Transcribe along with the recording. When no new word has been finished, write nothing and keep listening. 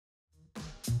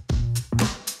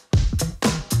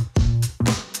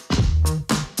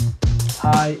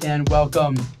Hi, and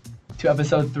welcome to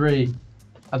episode 3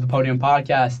 of the Podium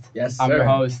podcast. Yes, I'm sir. your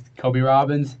host, Coby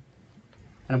Robbins,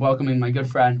 and I'm welcoming my good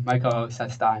friend, my co-host,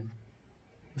 Seth Stein.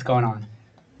 What's going on?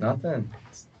 Nothing.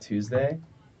 It's Tuesday.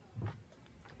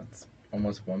 It's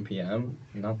almost 1 p.m.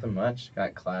 Nothing much.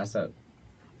 Got class at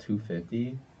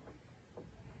 2:50.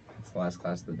 It's the last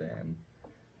class of the day, and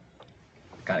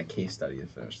got a case study to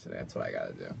finish today. That's what I got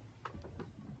to do.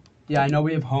 Yeah, I know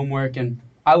we have homework, and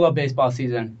I love baseball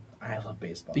season I love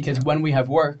baseball. because when we have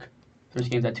work, there's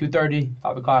games at 2:30,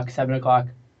 5 o'clock, 7 o'clock.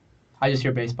 I just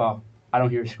hear baseball. I don't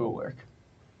hear schoolwork.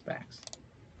 Facts.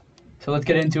 So let's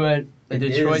get into it. The It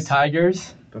Detroit is.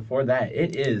 Tigers. Before that,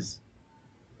 it is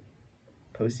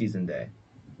postseason day.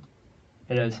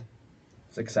 It is.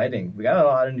 It's exciting. We got a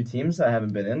lot of new teams that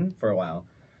haven't been in for a while.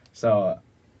 So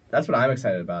that's what I'm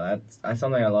excited about. That's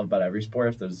something I love about every sport.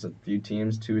 If there's a few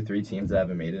teams, 2 or 3 teams that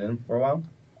haven't made it in for a while.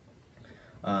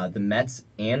 The Mets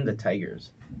and the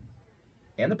Tigers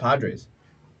and the Padres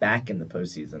back in the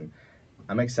postseason.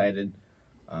 I'm excited.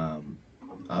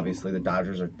 Obviously, the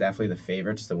Dodgers are definitely the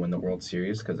favorites to win the World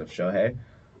Series because of Shohei.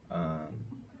 I'm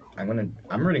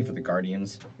rooting for the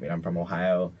Guardians. I mean, I'm from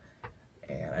Ohio,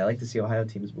 and I like to see Ohio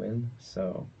teams win.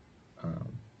 So,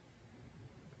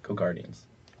 go Guardians.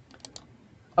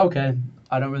 Okay,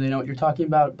 I don't really know what you're talking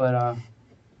about, but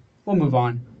we'll move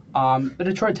on. The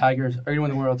Detroit Tigers are going to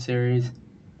win the World Series.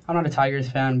 I'm not a Tigers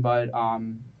fan, but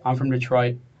I'm from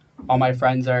Detroit. All my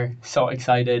friends are so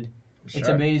excited. It's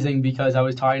Sure. amazing because I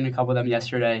was talking to a couple of them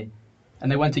yesterday, and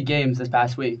they went to games this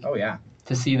past week Oh, yeah.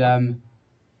 to see them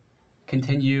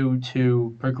continue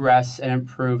to progress and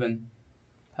improve and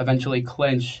eventually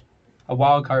clinch a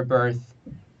wild card berth.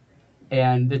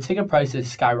 And the ticket prices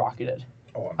skyrocketed.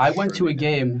 Oh, I went to a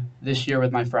game this year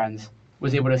with my friends,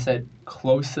 was able to sit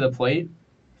close to the plate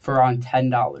for around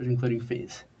 $10, including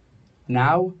fees.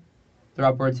 Now, they're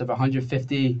upwards of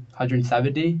 $150,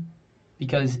 $170,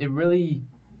 because it really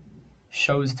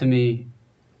shows to me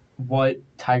what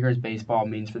Tigers baseball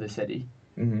means for the city.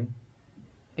 Mm-hmm.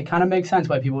 It kind of makes sense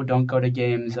why people don't go to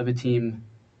games of a team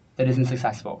that isn't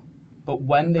successful. But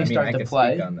when they start I to can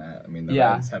play, speak on that. I mean, the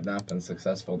Yeah. Reds have not been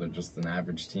successful. They're just an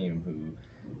average team who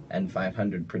end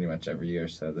 500 pretty much every year.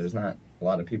 So there's not a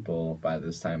lot of people by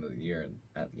this time of the year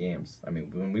at games. I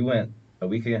mean, when we went a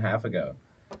week and a half ago,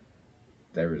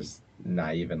 there was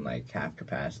not even like half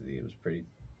capacity. It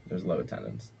was low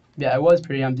attendance. yeah, it was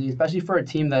pretty empty, especially for a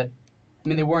team that, I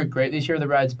mean, they weren't great this year, the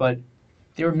Reds, but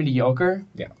they were mediocre,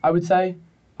 Yeah. I would say.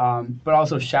 But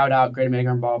also shout out Great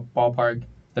American Ballpark.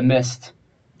 The Mist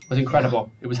was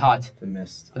incredible. It was hot. The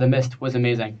mist. But the Mist was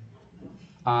amazing.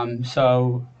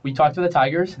 So we talked to the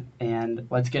Tigers, and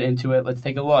let's get into it. Let's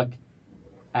take a look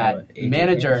at AJ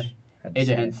manager Hinch had to AJ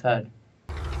say. Hinch said.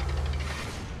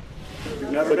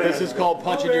 But this is called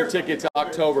punching your ticket to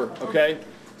October, okay?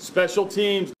 Special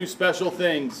teams do special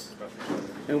things.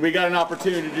 And we got an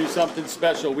opportunity to do something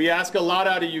special. We ask a lot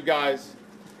out of you guys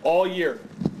all year.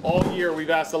 All year we've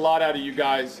asked a lot out of you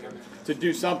guys to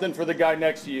do something for the guy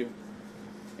next to you.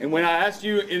 And when I asked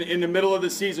you in the middle of the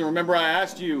season, remember I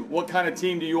asked you, what kind of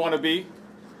team do you want to be?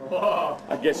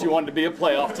 I guess you wanted to be a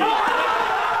playoff team.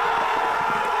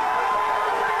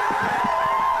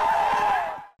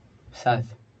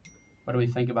 Seth, what do we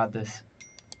think about this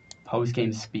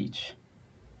post-game speech?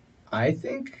 I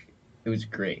think it was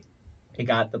great. It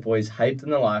got the boys hyped in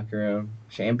the locker room.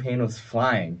 Champagne was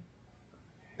flying.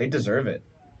 They deserve it.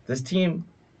 This team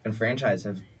and franchise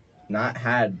have not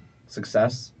had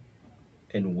success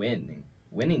in winning,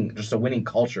 just a winning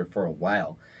culture for a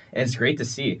while. And it's great to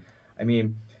see. I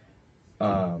mean,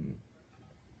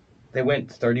 they went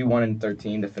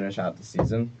 31-13 to finish out the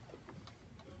season.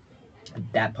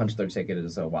 That punched their ticket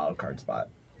as a wild card spot.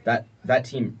 That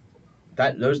team,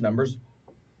 those numbers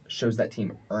shows that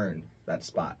team earned that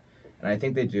spot, and I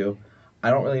think they do. I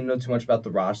don't really know too much about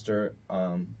the roster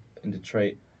in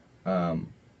Detroit.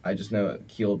 I just know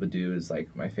Akil Baddoo is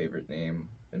like my favorite name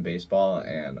in baseball,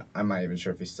 and I'm not even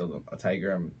sure if he's still a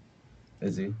Tiger.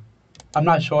 Is he? I'm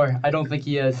not sure. I don't think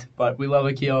he is, but we love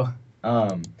Akil.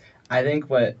 I think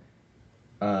what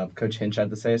Coach Hinch had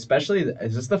to say, especially,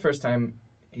 is this the first time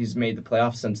he's made the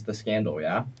playoffs since the scandal,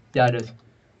 yeah? Yeah, it is.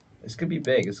 This could be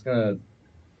big. It's going to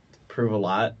prove a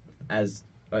lot as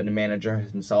a manager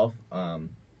himself. I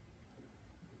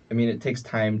mean, it takes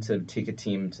time to take a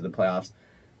team to the playoffs,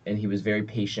 and he was very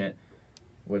patient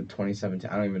with 2017.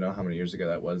 I don't even know how many years ago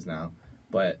that was now,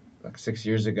 but like 6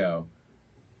 years ago,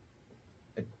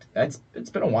 it's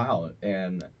been a while,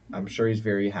 and I'm sure he's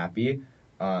very happy.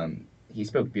 He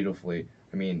spoke beautifully.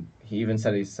 I mean, he even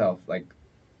said himself, like,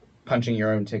 punching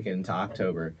your own ticket into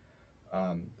October.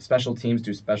 Special teams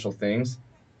do special things.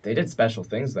 They did special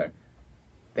things there.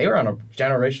 they were on a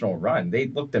generational run. They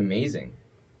looked amazing.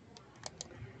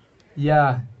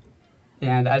 Yeah,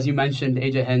 and as you mentioned,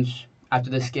 AJ Hinch, after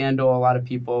the scandal, a lot of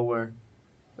people were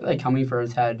really coming for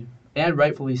his head, and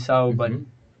rightfully so, but Mhm.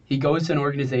 he goes to an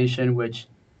organization which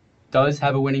does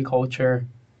have a winning culture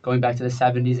going back to the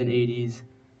 70s and 80s.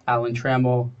 Alan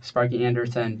Trammell, Sparky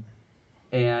Anderson,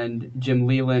 and Jim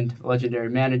Leland, legendary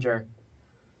manager.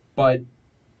 But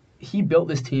he built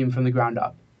this team from the ground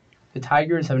up. The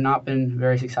Tigers have not been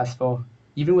very successful,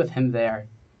 even with him there.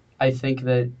 I think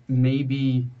that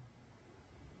maybe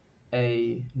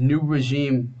a new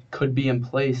regime could be in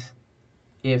place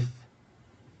if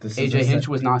This AJ is Hinch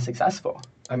was not successful.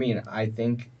 I mean, I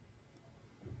think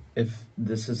if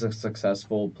this is a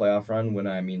successful playoff run, when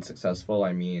I mean successful,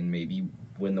 I mean maybe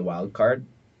win the wild card,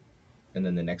 and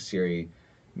then the next series,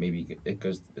 maybe it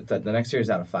goes. The next series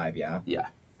out of 5, yeah. Yeah.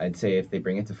 I'd say if they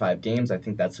bring it to 5 games, I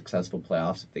think that's successful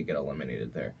playoffs if they get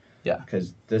eliminated there. Yeah.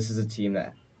 Because this is a team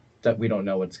that we don't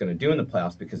know what's going to do in the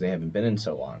playoffs because they haven't been in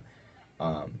so long.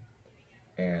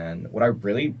 And what I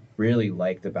really, really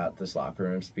liked about this locker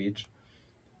room speech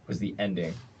was the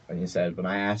ending. When he said, when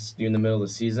I asked you in the middle of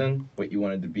the season what you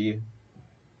wanted to be,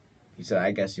 he said,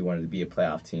 I guess you wanted to be a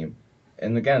playoff team.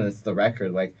 And again, it's the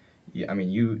record. Like, you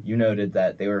noted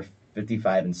that they were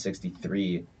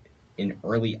 55-63 in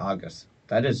early August.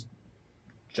 That is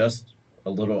just a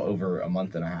little over a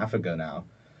month and a half ago now.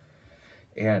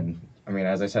 And, I mean,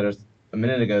 as I said a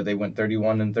minute ago, they went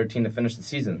 31-13 to finish the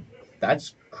season.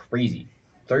 That's crazy.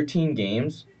 13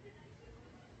 games,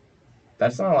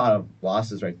 that's not a lot of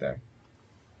losses right there.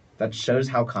 That shows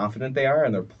how confident they are,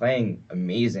 and they're playing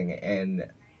amazing.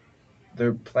 And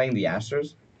they're playing the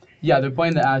Astros. Yeah, they're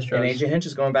playing the Astros. And AJ Hinch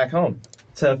is going back home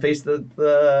to face the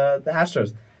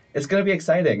Astros. It's going to be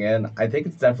exciting, and I think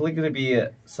it's definitely going to be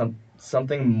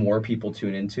something more people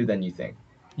tune into than you think.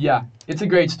 Yeah, it's a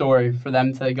great story for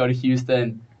them to go to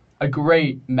Houston. A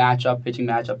great pitching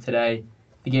matchup today.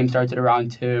 The game starts at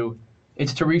around 2.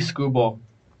 It's Tariq Skubal,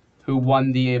 who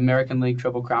won the American League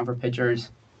Triple Crown for pitchers,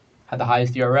 had the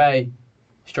highest ERA,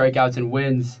 strikeouts and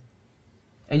wins.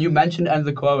 And you mentioned end of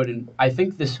the quote, and I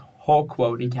think this whole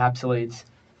quote encapsulates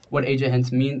what AJ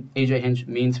Hinch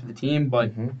means for the team,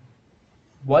 but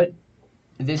what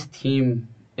this team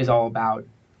is all about.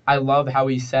 I love how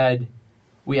he said,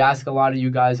 we ask a lot of you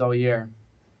guys all year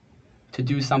to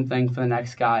do something for the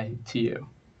next guy to you,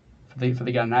 for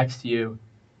the guy next to you,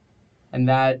 and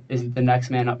that is the next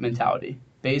man up mentality.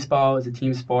 Baseball is a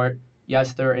team sport.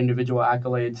 Yes, there are individual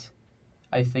accolades.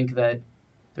 I think that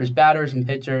there's batters and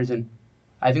pitchers, and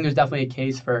I think there's definitely a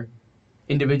case for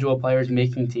individual players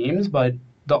making teams, but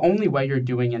the only way you're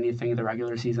doing anything in the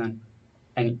regular season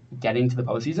and getting to the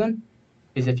postseason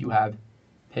is if you have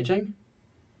pitching,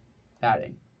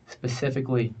 batting,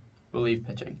 specifically relief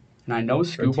pitching. And I know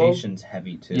Skubal... Rotation's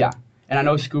heavy, too. Yeah, and I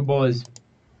know Skubal is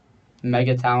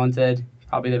mega talented,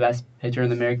 probably the best pitcher in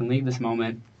the American League this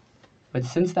moment. But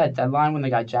since that deadline when they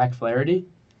got Jack Flaherty,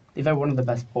 they've had one of the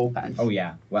best bullpens. Oh,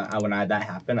 yeah. When that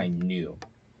happened, I knew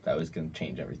that was going to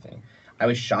change everything. I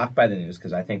was shocked by the news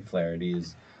because I think Flaherty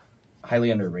is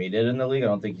highly underrated in the league. I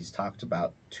don't think he's talked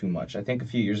about too much. I think a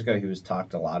few years ago he was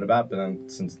talked a lot about, but then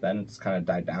since then it's kind of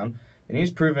died down. And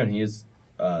he's proven he is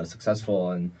a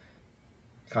successful and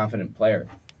confident player.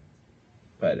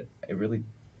 But it really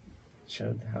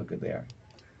showed how good they are.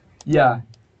 Yeah,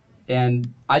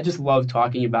 and I just love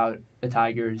talking about the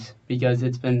Tigers because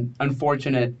it's been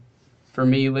unfortunate for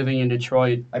me living in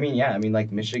Detroit. I mean, yeah. I mean,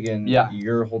 like Michigan,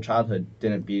 your whole childhood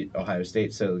didn't beat Ohio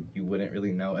State, so you wouldn't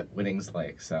really know what winning's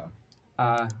like, so.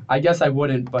 I guess I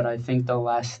wouldn't, but I think the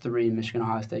last 3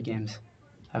 Michigan-Ohio State games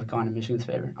have gone in Michigan's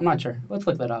favor. I'm not sure. Let's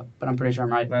look that up, but I'm pretty sure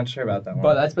I'm right. Not sure about that one.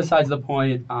 But that's besides the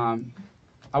point.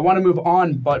 I want to move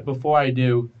on, but before I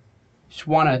do, just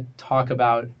want to talk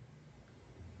about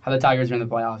how the Tigers are in the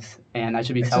playoffs, and that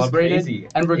should be celebrated. Crazy.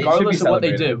 And regardless of what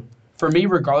they do, for me,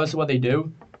 regardless of what they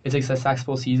do, it's a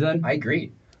successful season. I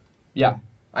agree. Yeah.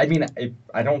 I mean,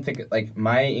 I don't think, like,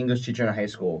 my English teacher in high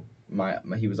school,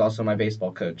 he was also my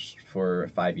baseball coach for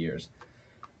 5 years.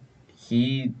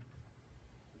 He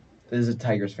is a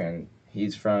Tigers fan.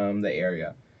 He's from the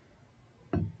area.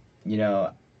 You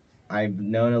know, I've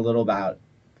known a little about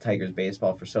Tigers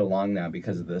baseball for so long now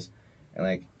because of this. And,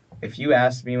 like, if you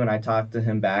asked me when I talked to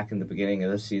him back in the beginning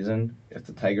of this season if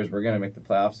the Tigers were going to make the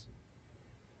playoffs,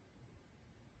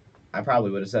 I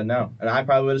probably would have said no. And I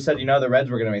probably would have said, the Reds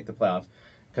were going to make the playoffs.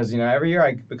 Because, every year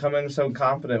I become so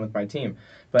confident with my team.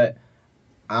 But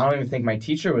I don't even think my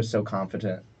teacher was so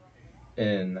confident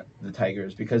in the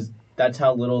Tigers because that's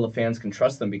how little the fans can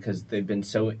trust them because they've been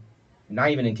so, not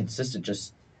even inconsistent,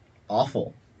 just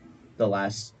awful the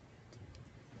last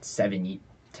 7,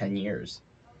 10 years.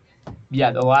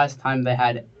 Yeah, the last time they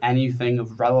had anything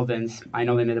of relevance, I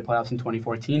know they made the playoffs in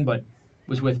 2014, but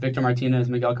was with Victor Martinez,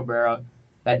 Miguel Cabrera,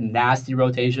 that nasty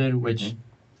rotation, which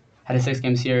had a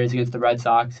 6-game series against the Red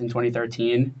Sox in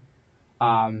 2013,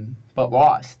 but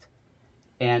lost.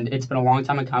 And it's been a long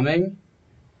time in coming.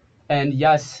 And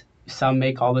yes, some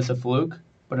may call this a fluke,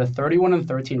 but a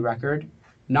 31-13 record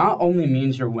not only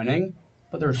means you're winning,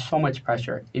 but there's so much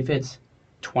pressure. If it's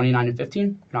 29-15,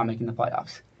 you're not making the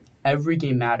playoffs. Every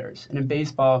game matters. And in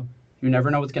baseball, you never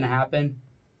know what's going to happen.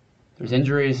 There's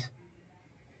injuries.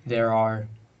 There are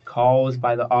calls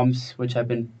by the umps, which have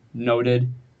been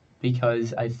noted,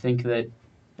 because I think that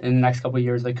in the next couple of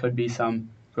years there could be some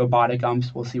robotic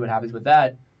umps. We'll see what happens with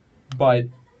that. But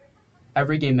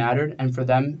every game mattered, and for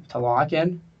them to lock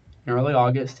in early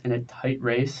August in a tight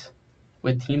race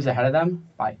with teams ahead of them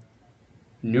by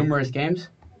numerous games,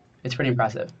 it's pretty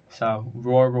impressive. So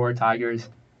roar, roar, Tigers.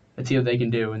 Let's see what they can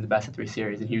do in the best-of-3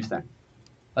 series in Houston.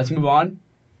 Let's move on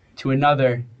to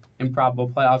another improbable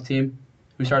playoff team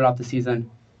who started off the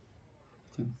season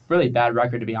with a really bad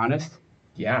record, to be honest.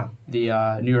 Yeah.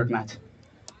 The New York Mets.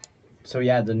 So,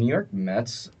 yeah, the New York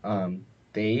Mets,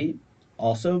 they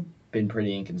also been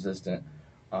pretty inconsistent.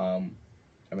 I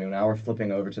mean, now we're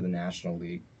flipping over to the National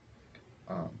League.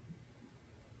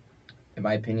 In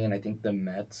my opinion, I think the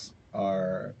Mets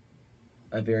are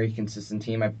a very consistent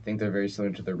team. I think they're very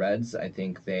similar to the Reds. I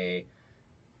think they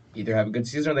either have a good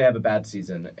season or they have a bad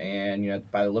season. And, you know,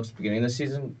 by the looks of the beginning of the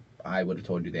season, I would have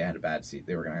told you they had a bad season.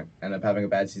 They were going to end up having a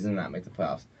bad season and not make the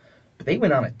playoffs. But they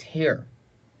went on a tear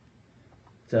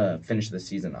to finish the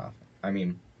season off. I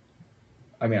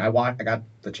got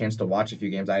the chance to watch a few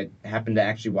games. I happened to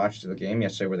actually watch the game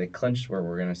yesterday where they clinched, where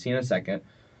we're going to see in a second.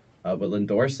 But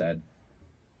Lindor said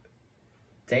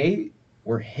they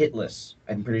were hitless,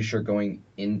 I'm pretty sure, going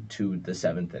into the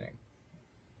 7th inning.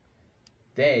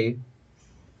 They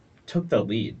took the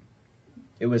lead.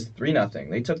 It was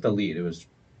 3-0. They took the lead.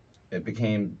 It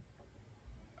became,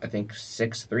 I think,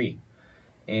 6-3.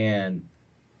 And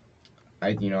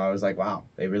I was like, wow,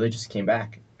 they really just came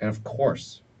back. And of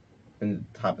course, in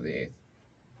the top of the 8th,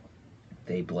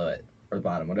 they blow it. Or the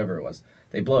bottom, whatever it was.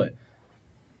 They blow it.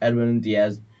 Edwin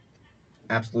Diaz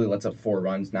absolutely lets up 4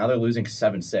 runs. Now they're losing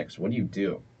 7-6. What do you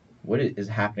do? What is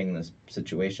happening in this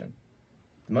situation?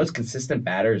 The most consistent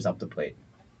batter is up the plate.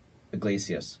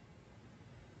 Iglesias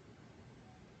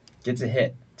gets a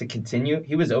hit to continue.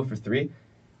 He was 0 for 3.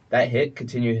 That hit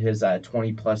continued his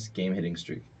 20-plus game hitting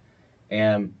streak.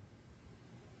 And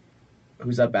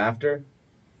who's up after?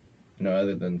 No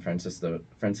other than Francisco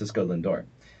Lindor.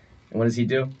 And what does he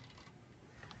do?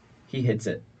 He hits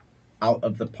it out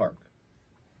of the park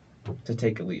to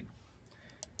take a lead.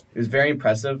 It was very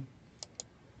impressive.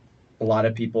 A lot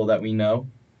of people that we know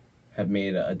have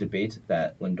made a debate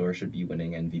that Lindor should be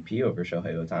winning MVP over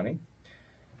Shohei Ohtani.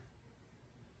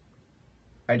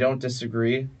 I don't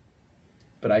disagree,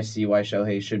 but I see why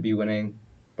Shohei should be winning,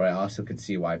 but I also could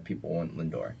see why people want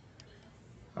Lindor.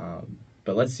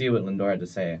 But let's see what Lindor had to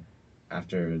say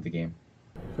after the game.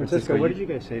 Francisco, what did you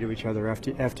guys say to each other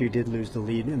after you did lose the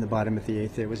lead in the bottom of the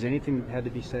 8th there? Was there anything that had to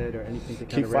be said or anything to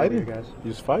kind of rally you guys?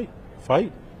 You just fight,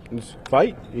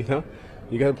 you know?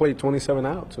 You got to play 27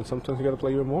 outs, and sometimes you got to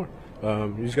play even more.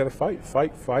 You just got to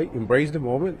fight, embrace the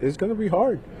moment. It's going to be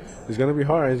hard. It's going to be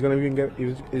hard.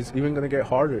 It's even going to get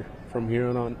harder from here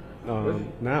on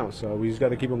now. So we just got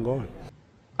to keep on going.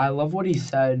 I love what he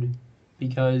said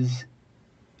because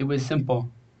it was simple.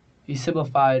 He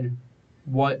simplified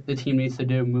what the team needs to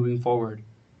do moving forward.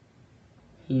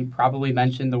 He probably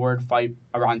mentioned the word fight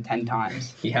around 10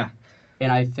 times. Yeah.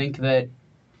 And I think that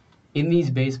in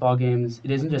these baseball games, it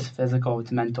isn't just physical,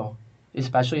 it's mental,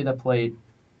 especially at the plate.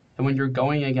 And when you're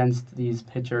going against these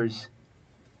pitchers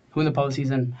who in the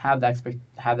postseason have the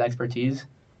expertise,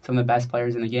 some of the best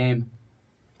players in the game,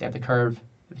 they have the curve,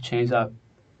 they have the changeup,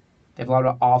 they have a lot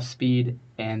of off speed,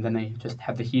 and then they just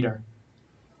have the heater.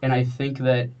 And I think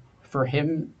that for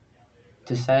him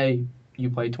to say you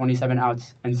play 27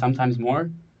 outs and sometimes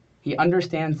more, he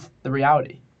understands the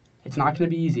reality. It's not going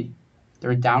to be easy.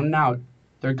 They're down and out.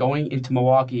 They're going into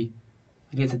Milwaukee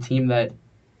against a team that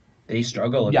they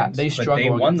struggle against. Yeah, they struggle. But they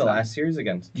won the them. last series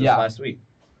against just last week.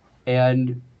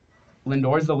 And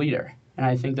Lindor's the leader. And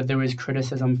I think that there was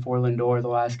criticism for Lindor the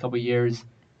last couple of years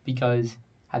because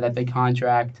had that big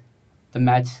contract. The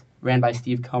Mets, ran by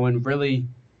Steve Cohen, really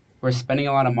were spending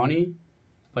a lot of money,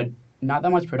 but not that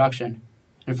much production.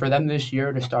 And for them this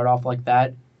year to start off like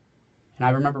that, and I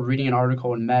remember reading an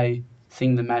article in May,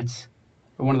 seeing the Mets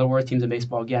were one of the worst teams in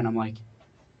baseball again. I'm like,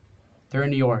 they're in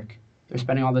New York. They're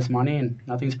spending all this money and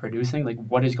nothing's producing. Like,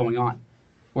 what is going on?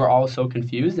 We're all so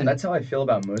confused. And that's how I feel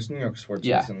about most New York sports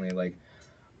recently. Like,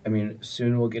 I mean,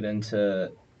 soon we'll get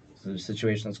into the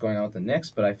situation that's going on with the Knicks,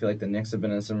 but I feel like the Knicks have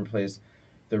been in a similar place.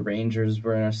 The Rangers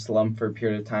were in a slump for a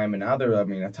period of time, and now they're,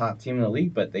 a top team in the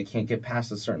league, but they can't get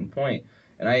past a certain point.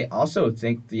 And I also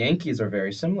think the Yankees are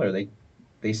very similar.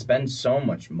 They spend so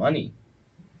much money.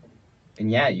 And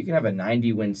yeah, you can have a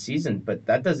 90-win season, but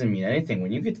that doesn't mean anything.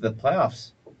 When you get to the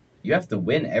playoffs, you have to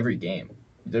win every game.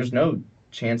 There's no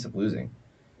chance of losing.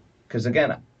 Because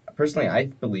again, personally, I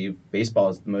believe baseball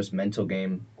is the most mental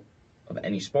game of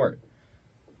any sport.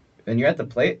 When you're at the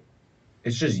plate,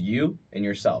 it's just you and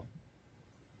yourself.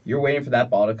 You're waiting for that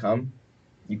ball to come.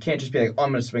 You can't just be like, oh,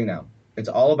 I'm going to swing now. It's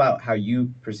all about how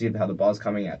you perceive how the ball's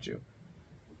coming at you.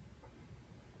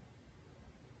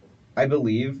 I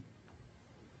believe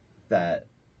that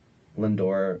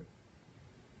Lindor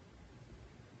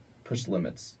pushed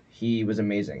limits. He was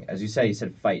amazing. As you said, he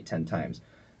said fight 10 times.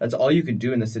 That's all you can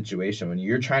do in this situation when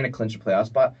you're trying to clinch a playoff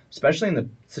spot, especially in the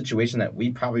situation that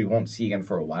we probably won't see again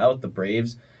for a while with the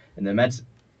Braves and the Mets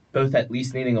both at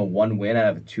least needing a 1 win out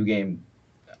of a 2-game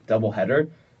doubleheader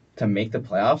to make the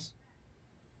playoffs.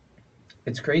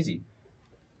 It's crazy.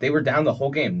 They were down the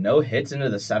whole game, no hits into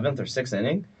the 7th or 6th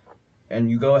inning, and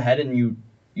you go ahead and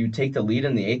you take the lead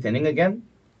in the 8th inning again.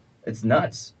 It's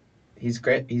nuts. He's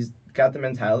great. He's got the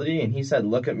mentality, and he said,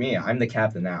 look at me, I'm the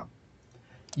captain now.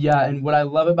 Yeah, and what I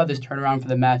love about this turnaround for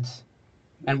the Mets,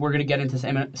 and we're going to get into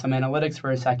some analytics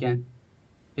for a second,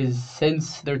 is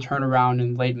since their turnaround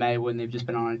in late May when they've just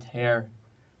been on a tear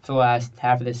for the last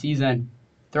half of the season,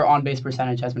 their on-base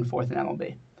percentage has been 4th in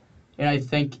MLB. And I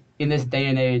think in this day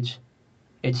and age,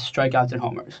 it's strikeouts and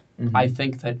homers. Mm-hmm. I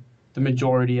think that the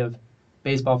majority of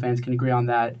baseball fans can agree on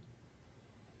that.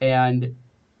 And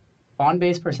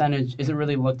on-base percentage isn't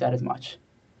really looked at as much.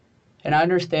 And I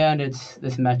understand it's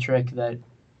this metric that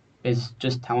is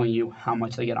just telling you how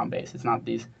much they get on base. It's not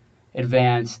these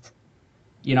advanced,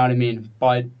 you know what I mean?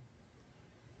 But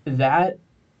that,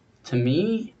 to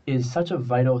me, is such a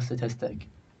vital statistic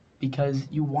because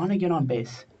you want to get on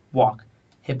base, walk,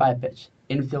 hit by a pitch,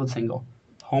 infield single,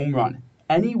 home run,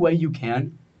 any way you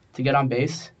can to get on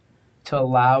base to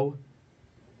allow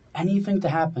anything to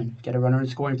happen, get a runner in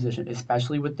scoring position,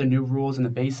 especially with the new rules and the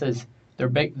bases. They're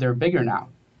bigger now.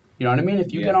 You know what I mean?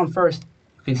 If you get on first,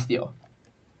 you can steal.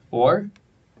 Or?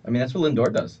 That's what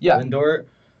Lindor does. Yeah. Lindor,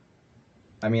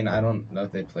 I don't know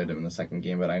if they played him in the second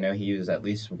game, but I know he was at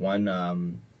least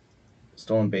one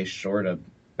stolen base short of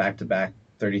back-to-back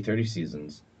 30-30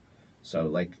 seasons.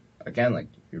 So, again,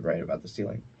 you're right about the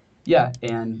stealing. Yeah,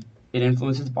 and it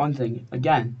influences bunting.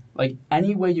 Again,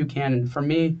 any way you can. And for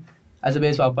me, as a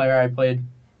baseball player, I played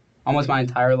almost my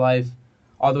entire life,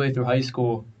 all the way through high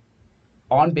school.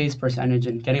 On-base percentage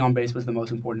and getting on base was the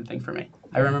most important thing for me.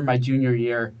 I remember my junior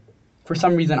year, for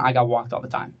some reason, I got walked all the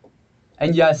time.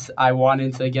 And yes, I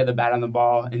wanted to get the bat on the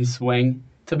ball and swing.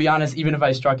 To be honest, even if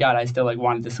I struck out, I still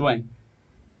wanted to swing.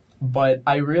 But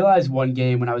I realized one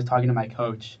game when I was talking to my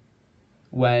coach,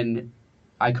 when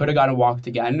I could have gotten walked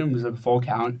again, it was a full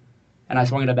count, and I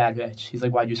swung at a bad pitch. He's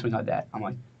like, why'd you swing at that? I'm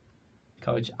like,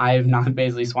 Coach, I have not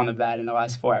basically swung the bat in the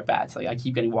last 4 at-bats. I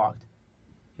keep getting walked.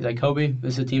 He's like, Coby,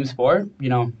 this is a team sport.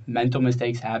 Mental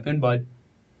mistakes happen, but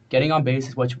getting on base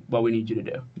is what we need you to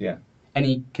do. Yeah. And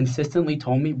he consistently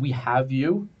told me, we have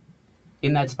you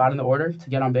in that spot in the order to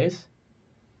get on base.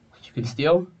 You can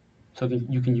steal, so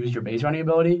you can use your base running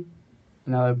ability,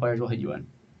 and the other players will hit you in.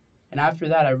 And after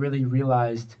that, I really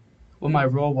realized what my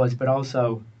role was, but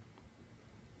also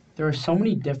there are so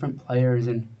many different players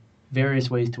in various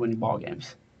ways to win ball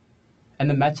games. And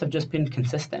the Mets have just been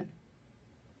consistent.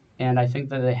 And I think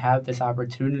that they have this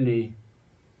opportunity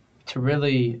to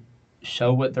really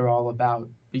show what they're all about.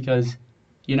 Because,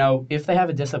 if they have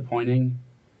a disappointing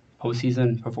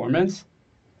postseason performance,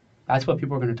 that's what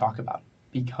people are going to talk about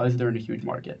because they're in a huge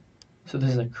market. So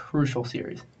this is a crucial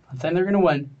series. I'm not saying they're going to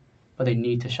win, but they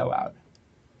need to show out.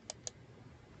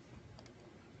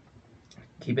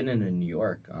 Keeping it in New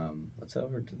York, let's head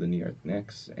over to the New York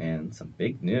Knicks and some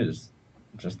big news.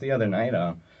 Just the other night,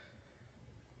 all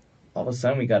of a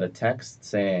sudden we got a text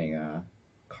saying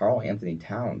Karl Anthony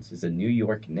Towns is a New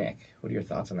York Knick. What are your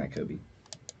thoughts on that, Coby?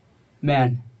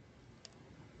 Man,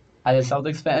 as a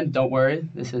Celtics fan, don't worry.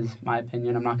 This is my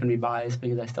opinion. I'm not going to be biased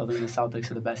because I still think the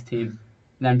Celtics are the best team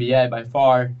in the NBA by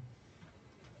far.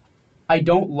 I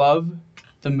don't love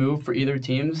the move for either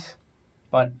teams,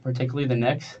 but particularly the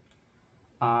Knicks.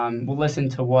 We'll listen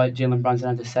to what Jalen Brunson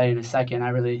had to say in a second. I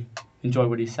really enjoyed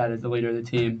what he said as the leader of the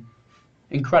team.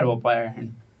 Incredible player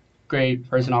and great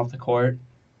person off the court.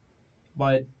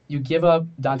 But you give up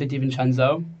Dante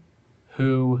DiVincenzo,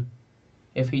 who,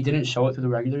 if he didn't show it through the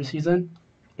regular season,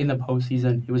 in the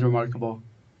postseason, he was remarkable.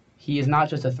 He is not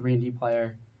just a 3-and-D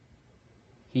player.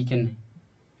 He can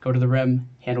go to the rim,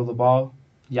 handle the ball.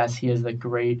 Yes, he has the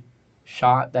great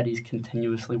shot that he's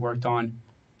continuously worked on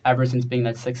ever since being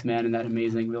that sixth man in that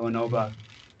amazing Villanova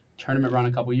tournament run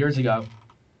a couple years ago.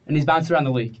 And he's bounced around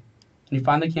the league. And he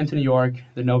finally came to New York,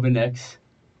 the Nova Knicks,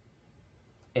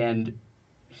 and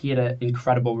he had an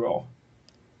incredible role.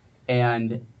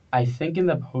 And I think in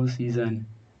the postseason,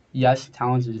 yes,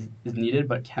 talent is needed,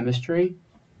 but chemistry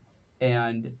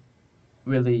and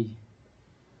really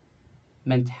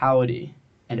mentality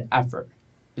and effort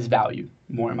is valued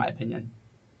more, in my opinion.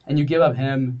 And you give up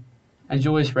him and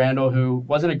Julius Randle, who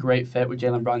wasn't a great fit with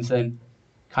Jalen Brunson,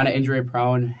 kind of injury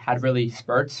prone, had really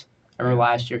spurts. I remember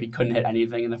last year he couldn't hit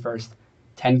anything in the first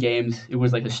 10 games. It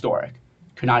was like historic.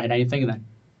 Could not hit anything. And then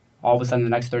all of a sudden the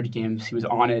next 30 games he was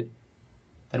on it,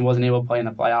 then wasn't able to play in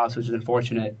the playoffs, which is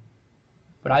unfortunate.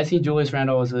 But I see Julius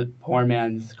Randle as a poor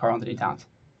man's Karl-Anthony Towns.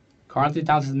 Karl-Anthony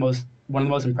Towns is one of the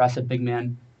most impressive big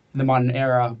men in the modern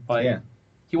era, but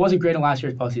he wasn't great in last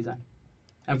year's postseason.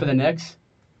 And for the Knicks,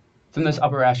 it's in this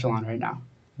upper echelon right now.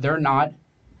 They're not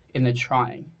in the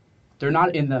trying. They're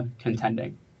not in the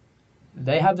contending.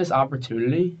 They have this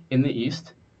opportunity in the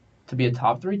East to be a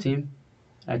top 3 team,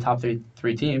 and a top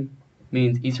three team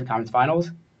means Eastern Conference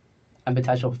Finals and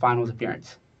potential finals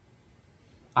appearance.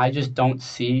 I just don't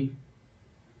see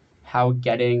how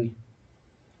getting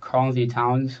Karl-Anthony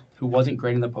Towns, who wasn't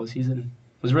great in the postseason,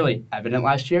 was really evident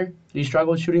last year. He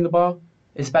struggled shooting the ball,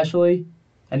 especially,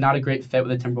 and not a great fit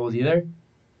with the Timberwolves either,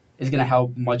 is going to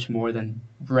help much more than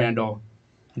Randle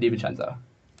and DiVincenzo.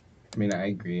 I mean, I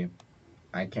agree.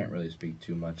 I can't really speak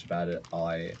too much about it.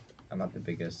 I'm not the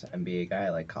biggest NBA guy. I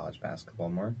like college basketball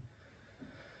more.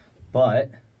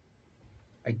 But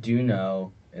I do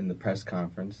know in the press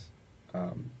conference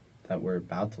that we're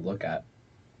about to look at,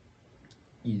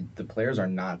 the players are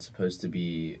not supposed to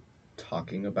be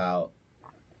talking about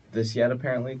this yet,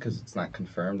 apparently, because it's not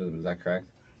confirmed. Is that correct?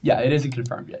 Yeah, it isn't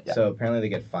confirmed yet. Yeah. So apparently they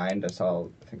get fined. I saw,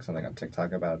 I think, something on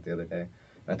TikTok about it the other day.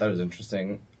 And I thought it was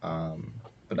interesting.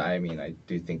 But I mean, I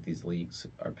do think these leagues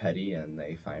are petty and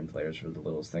they fine players for the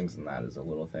littlest things, and that is a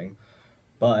little thing.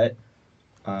 But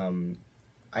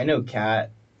I know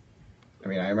Cat. I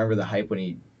mean, I remember the hype when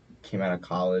he came out of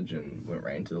college and went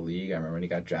right into the league. I remember when he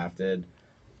got drafted.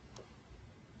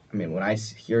 I mean, when I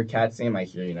hear Cat's name, I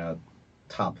hear,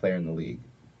 top player in the league.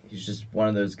 He's just one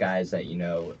of those guys that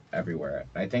everywhere.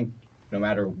 I think no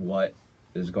matter what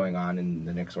is going on in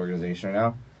the Knicks organization right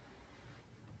now,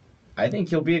 I think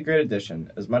he'll be a great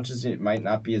addition. As much as it might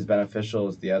not be as beneficial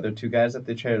as the other 2 guys that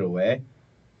they traded away,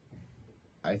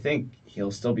 I think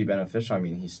he'll still be beneficial. I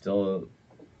mean,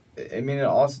 it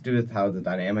all has to do with how the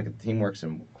dynamic of the team works,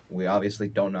 and we obviously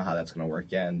don't know how that's going to work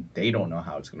yet, and they don't know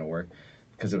how it's going to work,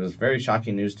 because it was very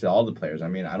shocking news to all the players. I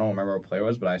mean, I don't remember what player it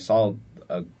was, but I saw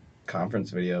a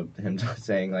conference video of him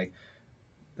saying, like,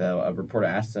 a reporter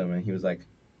asked him, and he was like,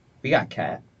 "We got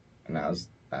Cat," and I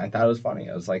thought it was funny.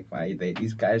 I was like,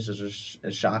 these guys are just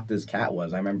as shocked as Cat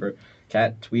was. I remember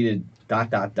Cat tweeted ...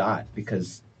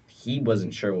 because he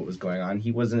wasn't sure what was going on.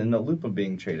 He wasn't in the loop of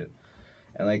being traded,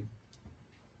 and like,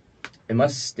 it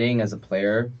must sting as a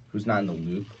player who's not in the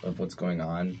loop of what's going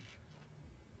on,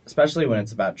 especially when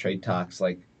it's about trade talks.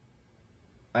 Like,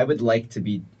 I would like to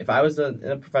be, if I was a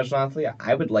professional athlete,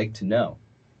 I would like to know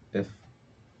if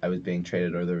I was being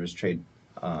traded or there was trade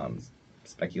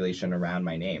speculation around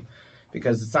my name.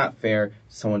 Because it's not fair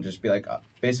someone just be like,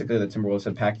 basically the Timberwolves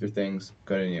said, pack your things,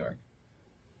 go to New York.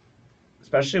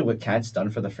 Especially what Cat's done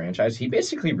for the franchise. He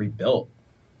basically rebuilt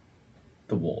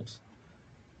the Wolves.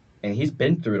 And he's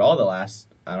been through it all the last,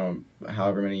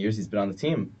 however many years he's been on the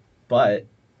team. But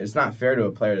it's not fair to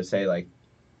a player to say, like,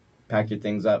 pack your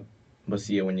things up, we'll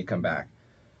see you when you come back.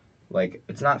 Like,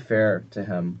 it's not fair to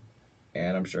him,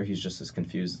 and I'm sure he's just as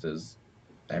confused as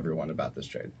everyone about this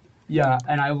trade. Yeah,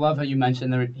 and I love how you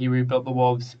mentioned that he rebuilt the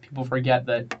Wolves. People forget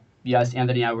that, yes,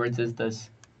 Anthony Edwards is this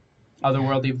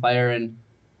otherworldly player, and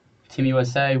Team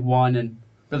USA won and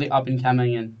really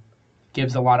up-and-coming and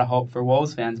gives a lot of hope for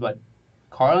Wolves fans. But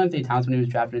Karl-Anthony Towns, when he was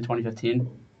drafted in 2015,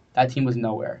 that team was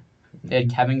nowhere. They had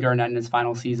Kevin Garnett in his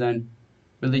final season,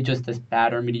 really just this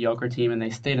bad or mediocre team, and they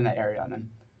stayed in that area. And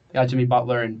then they got Jimmy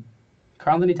Butler, and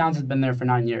Karl-Anthony Towns has been there for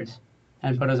 9 years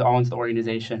and put us all into the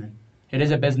organization. It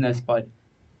is a business, but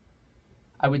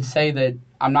I would say that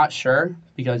I'm not sure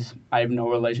because I have no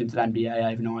relation to the NBA. I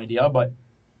have no idea, but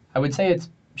I would say it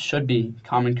should be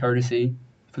common courtesy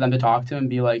for them to talk to him and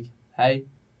be like, hey,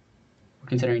 we're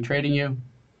considering trading you.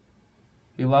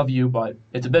 We love you, but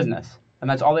it's a business. And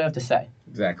that's all they have to say.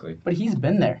 Exactly. But he's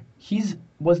been there.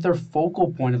 Was their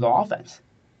focal point of the offense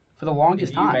for the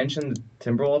longest time. If you mentioned the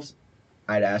Timberwolves,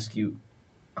 I'd ask you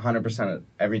 100%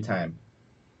 every time,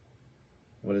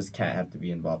 what does Cat have to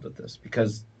be involved with this?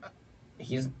 Because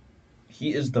he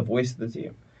is the voice of the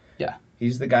team. Yeah.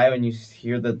 He's the guy when you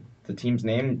hear the team's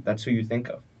name, that's who you think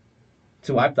of. It's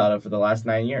who I've thought of for the last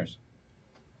 9 years.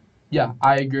 Yeah,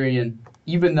 I agree. And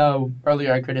even though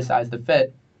earlier I criticized the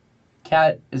fit,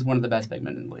 Cat is one of the best big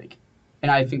men in the league. And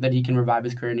I think that he can revive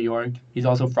his career in New York. He's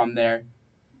also from there.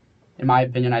 In my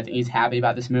opinion, I think he's happy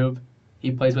about this move.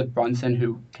 He plays with Brunson,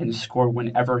 who can score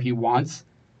whenever he wants.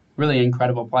 Really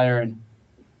incredible player. And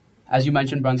as you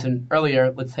mentioned Brunson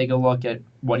earlier, let's take a look at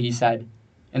what he said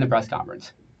in the press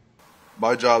conference.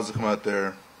 My job is to come out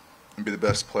there and be the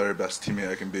best player, best teammate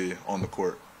I can be on the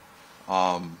court.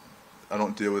 I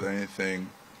don't deal with anything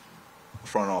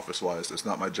front office-wise. It's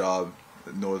not my job,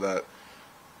 nor that,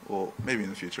 well, maybe in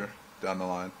the future, down the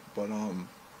line. But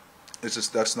it's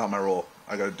just, that's not my role.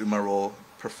 I got to do my role,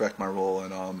 perfect my role,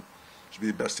 and just be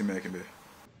the best teammate I can be.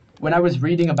 When I was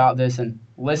reading about this and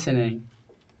listening,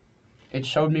 it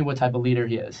showed me what type of leader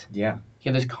he is. Yeah. He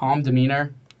had this calm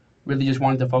demeanor, really just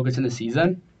wanted to focus in the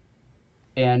season,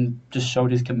 and just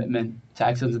showed his commitment to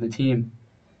excellence in the team.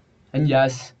 And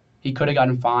yes, he could have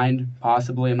gotten fined,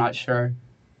 possibly. I'm not sure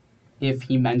if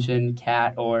he mentioned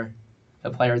Cat or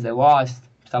the players they lost,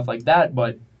 stuff like that.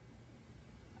 But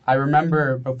I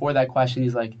remember before that question,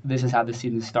 he's like, this is how the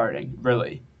season is starting,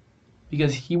 really.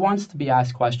 Because he wants to be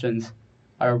asked questions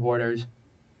by reporters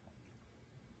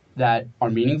that are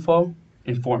meaningful,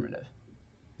 informative,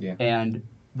 and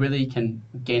really can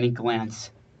gain a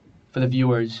glance for the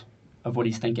viewers of what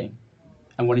he's thinking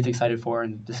and what he's excited for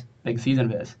in this big season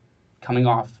of his, coming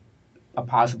off a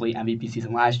possibly MVP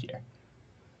season last year.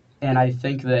 And I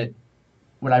think that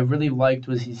what I really liked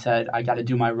was he said, I got to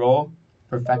do my role,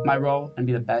 perfect my role, and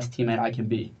be the best teammate I can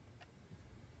be.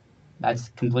 That's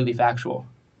completely factual.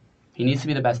 He needs to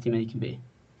be the best teammate he can be,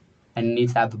 and he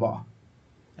needs to have the ball.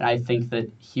 And I think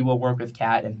that he will work with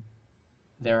Cat and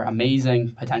their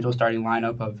amazing potential starting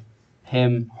lineup of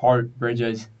him, Hart,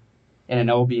 Bridges, and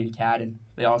Anunoby and Cat. And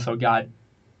they also got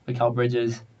Mikal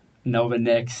Bridges, Nova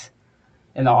Knicks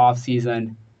in the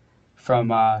offseason from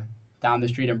down the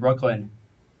street in Brooklyn.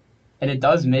 And it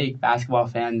does make basketball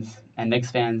fans and Knicks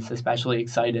fans especially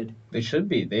excited. They should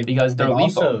be. Because they're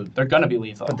lethal. They're going to be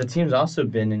lethal. But the team's also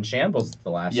been in shambles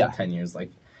the last 10 years.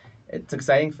 Like, it's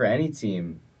exciting for any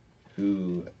team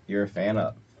who you're a fan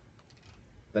of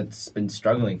that's been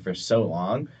struggling for so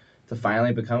long to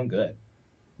finally become good.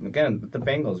 And again, with the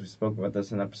Bengals, we spoke about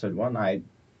this in episode 1. I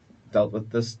dealt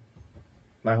with this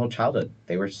my whole childhood.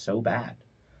 They were so bad.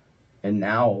 And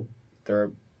now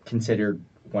they're considered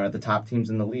one of the top teams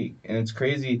in the league. And it's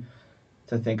crazy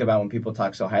to think about when people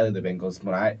talk so highly of the Bengals.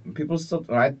 When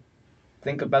I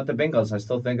think about the Bengals, I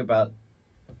still think about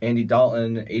Andy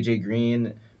Dalton, AJ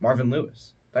Green, Marvin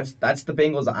Lewis. That's the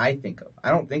Bengals I think of. I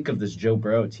don't think of this Joe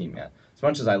Burrow team yet. As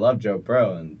much as I love Joe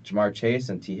Burrow and Jamar Chase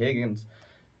and T. Higgins,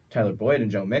 Tyler Boyd and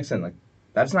Joe Mixon, like,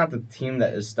 that's not the team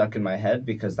that is stuck in my head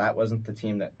because that wasn't the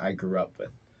team that I grew up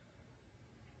with.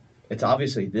 It's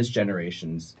obviously this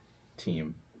generation's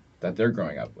team that they're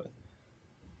growing up with.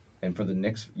 And for the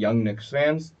young Knicks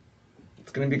fans,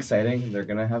 it's going to be exciting. They're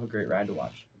going to have a great ride to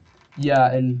watch.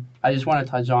 Yeah, and I just want to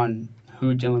touch on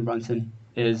who Jalen Brunson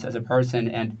is as a person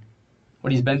and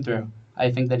what he's been through.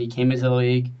 I think that he came into the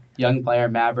league, young player,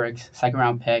 Mavericks,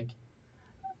 second-round pick,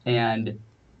 and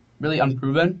really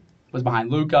unproven, was behind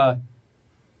Luka.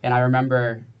 And I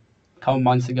remember a couple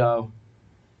months ago,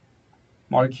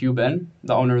 Mark Cuban,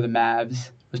 the owner of the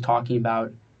Mavs, was talking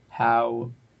about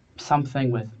how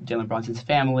something with Jalen Brunson's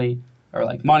family or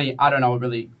like money, I don't know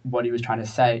really what he was trying to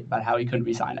say about how he couldn't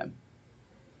re-sign him.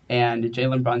 And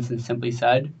Jalen Brunson simply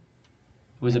said, it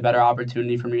was a better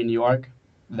opportunity for me in New York.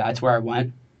 That's where I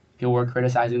went. People were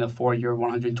criticizing the 4-year,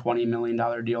 $120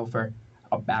 million deal for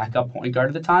a backup point guard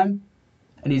at the time.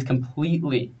 And he's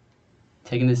completely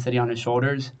taken the city on his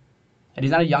shoulders. And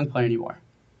he's not a young player anymore.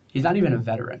 He's not even a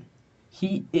veteran.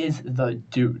 He is the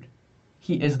dude.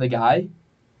 He is the guy.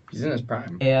 He's in his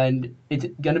prime. And it's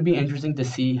going to be interesting to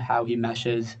see how he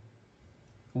meshes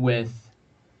with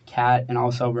Cat. And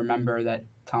also remember that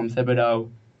Tom Thibodeau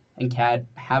and Cat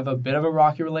have a bit of a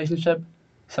rocky relationship,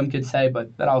 some could say,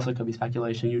 but that also could be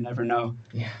speculation. You never know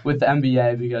with the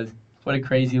NBA because what a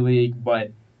crazy league.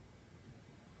 But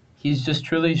he's just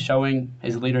truly showing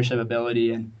his leadership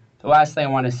ability. And the last thing I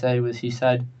want to say was he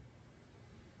said,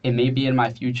 it may be in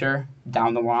my future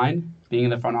down the line, being in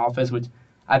the front office, which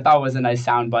I thought was a nice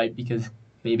soundbite because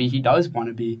maybe he does want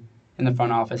to be in the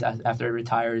front office after he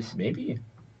retires. Maybe.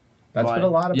 That's what a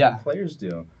lot of players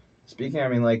do. Speaking, I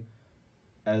mean, like,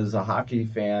 as a hockey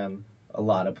fan, a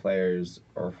lot of players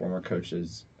or former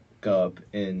coaches go up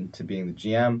into being the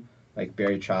GM, Like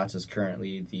Barry Trotz is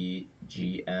currently the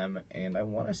GM and I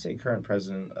want to say current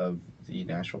president of the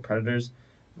Nashville Predators.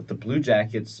 With the Blue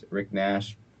Jackets, Rick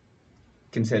Nash,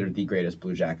 considered the greatest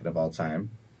Blue Jacket of all time.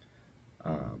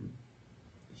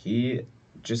 He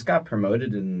just got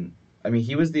promoted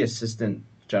he was the assistant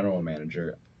general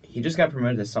manager. He just got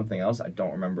promoted to something else. I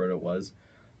don't remember what it was.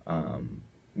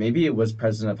 Maybe it was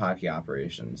president of hockey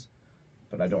operations,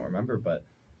 but I don't remember. But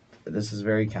this is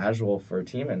very casual for a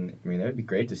team, and I mean, it would be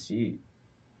great to see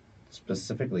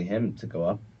specifically him to go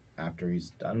up after he's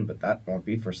done, but that won't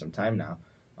be for some time now.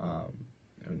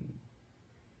 And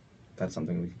that's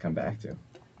something we can come back to.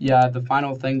 Yeah, the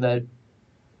final thing that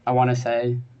I want to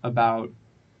say about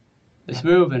this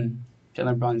move and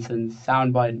Jalen Brunson's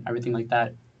soundbite and everything like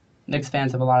that, Knicks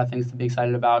fans have a lot of things to be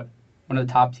excited about. One of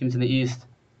the top teams in the East.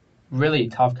 Really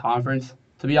tough conference,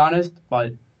 to be honest,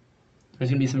 but there's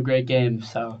going to be some great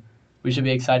games, so we should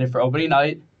be excited for opening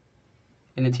night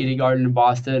in the TD Garden in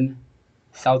Boston,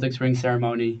 Celtics ring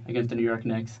ceremony against the New York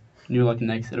Knicks. New-looking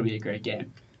Knicks. It'll be a great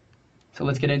game. So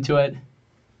let's get into it.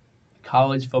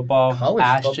 College football.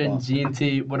 Ashton,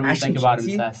 G&T. What do we think about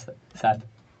him, Seth?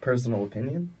 Personal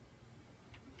opinion?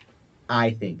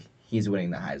 I think he's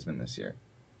winning the Heisman this year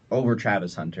over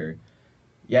Travis Hunter.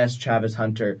 Yes, Travis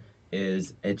Hunter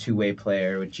is a two-way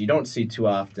player, which you don't see too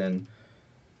often.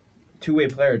 Two-way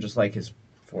player, just like his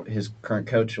current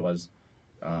coach was,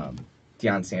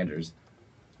 Deion Sanders.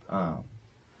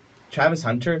 Travis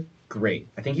Hunter, great.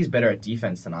 I think he's better at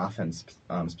defense than offense.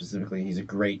 Specifically, he's a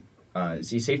great. Is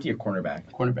he safety or cornerback?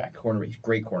 Cornerback.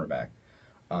 Great cornerback.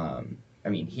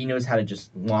 He knows how to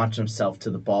just launch himself to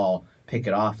the ball, pick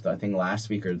it off. I think last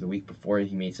week or the week before,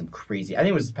 he made some crazy. I think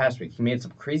it was this past week. He made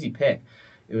some crazy pick.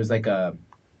 It was like a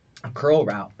curl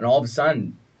route, and all of a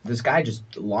sudden, this guy just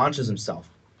launches himself,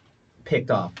 picked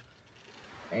off,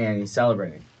 and he's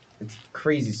celebrating. It's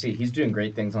crazy to see. He's doing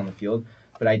great things on the field,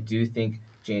 but I do think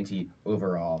J&T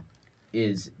overall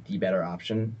is the better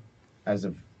option as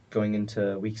of going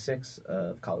into week 6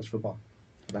 of college football,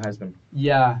 the Heisman.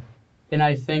 Yeah, and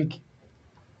I think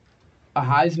the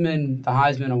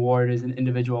Heisman Award is an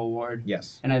individual award.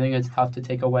 Yes. And I think it's tough to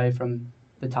take away from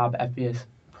the top FBS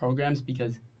programs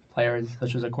because players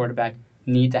such as a quarterback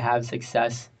need to have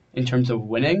success in terms of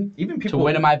winning to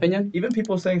win, in my opinion. Even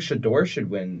people saying Shador should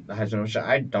win the Heisman, which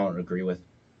I don't agree with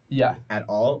at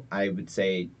all. I would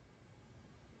say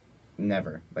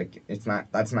never. Like, that's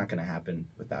not going to happen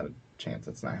without a chance.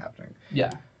 It's not happening.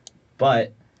 Yeah.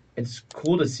 But it's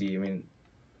cool to see. I mean,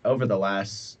 over the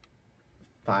last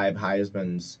 5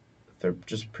 Heismans, they're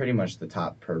just pretty much the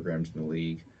top programs in the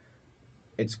league.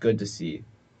 It's good to see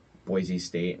Boise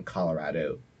State and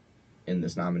Colorado in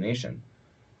this nomination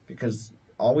because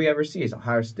all we ever see is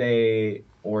Ohio State,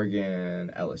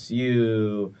 Oregon,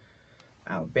 LSU,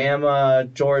 Alabama,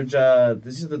 Georgia.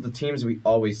 These are the teams we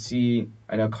always see.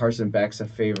 I know Carson Beck's a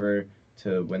favor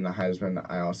to win the Heisman.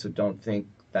 I also don't think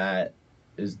that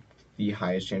is the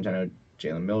highest chance. I know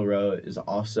Jalen Milroe is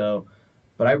also,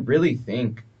 but I really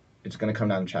think it's going to come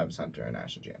down to Travis Hunter and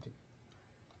Ashton J&T.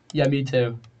 Yeah, me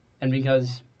too. And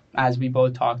because, as we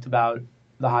both talked about,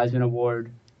 the Heisman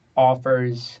Award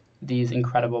offers these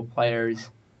incredible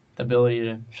players the ability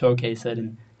to showcase it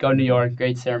and go to New York,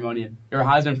 great ceremony. You're a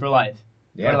Heisman for life.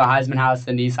 Yeah. Go to the Heisman House,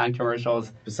 the Nissan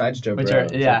commercials. Besides Joe Burrow.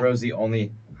 Joe Burrow's the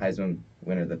only Heisman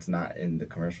winner that's not in the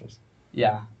commercials.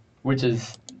 Yeah, which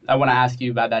is, I want to ask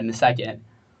you about that in a second.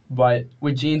 But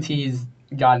with G&T's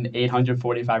gotten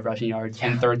 845 rushing yards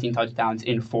and 13 touchdowns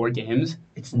in 4 games,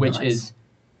 which is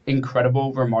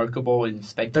incredible, remarkable, and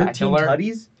spectacular.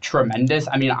 13 tutties? Tremendous.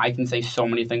 I mean, I can say so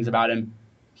many things about him.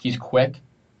 He's quick.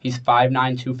 He's 5'9",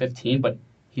 215, but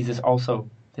he's also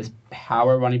this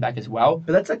power running back as well.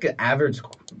 But that's like an average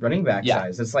running back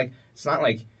size. It's not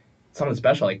like something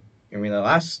special. Like, I mean, the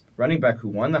last running back who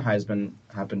won the Heisman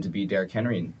happened to be Derrick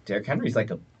Henry, and Derrick Henry's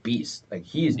like a beast. Like,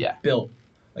 he's built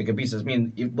like a beast. I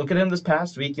mean, you look at him this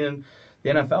past week in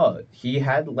the NFL. He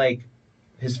had, like,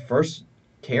 his first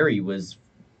carry was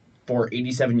for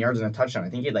 87 yards and a touchdown. I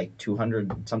think he had, like,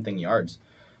 200-something yards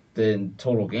in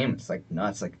total game. It's, like,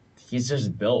 nuts. Like, he's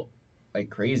just built like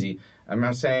crazy. I'm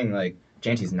not saying, like,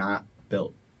 J&T's not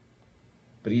built,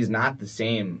 but he's not the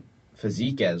same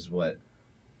physique as what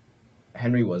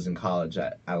Henry was in college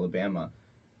at Alabama,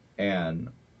 and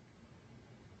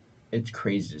it's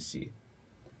crazy to see.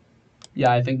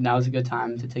 Yeah, I think now's a good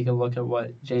time to take a look at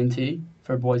what J&T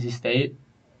for Boise State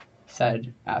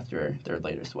said after their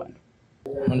latest win.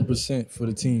 100% for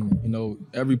the team. You know,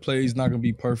 every play is not going to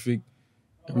be perfect.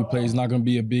 Every play is not going to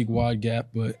be a big, wide gap,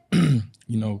 but,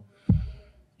 you know,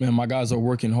 man, my guys are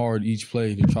working hard each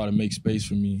play to try to make space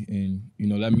for me, and, you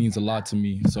know, that means a lot to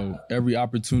me. So every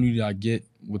opportunity I get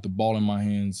with the ball in my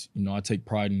hands, I take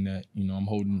pride in that. I'm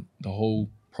holding the whole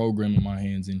program in my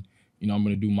hands, and I'm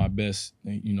going to do my best,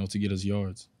 to get us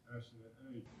yards.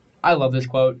 I love this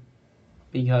quote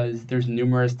because there's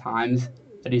numerous times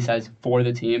that he says, for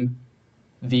the team,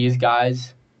 these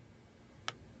guys,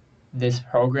 this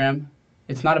program,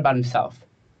 it's not about himself.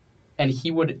 And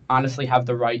he would honestly have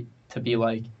the right to be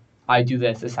like, I do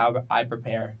this is how I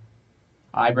prepare.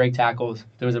 I break tackles.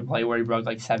 There was a play where he broke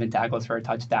like 7 tackles for a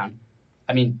touchdown.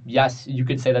 I mean, yes, you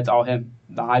could say that's all him.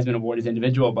 The Heisman Award is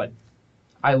individual, but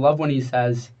I love when he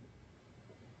says,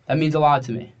 that means a lot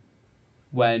to me.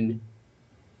 When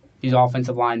these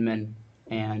offensive linemen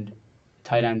and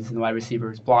tight ends and the wide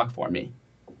receivers block for me.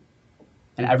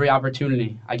 And every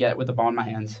opportunity I get with the ball in my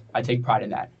hands, I take pride in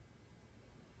that.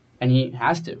 And he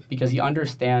has to, because he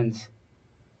understands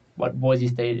what Boise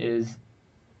State is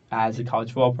as a college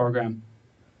football program,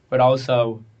 but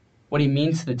also what he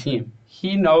means to the team.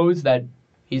 He knows that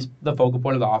he's the focal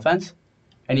point of the offense,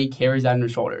 and he carries that on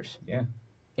his shoulders. Yeah.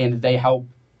 And they help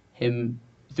him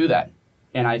do that.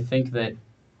 And I think that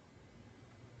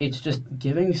it's just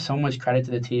giving so much credit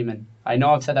to the team. And I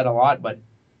know I've said that a lot, but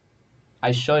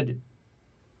I should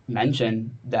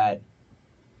mention that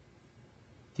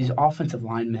these offensive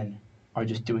linemen are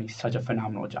just doing such a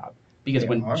phenomenal job. Because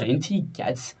when J&T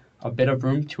gets a bit of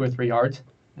room, 2 or 3 yards,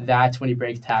 that's when he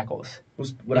breaks tackles.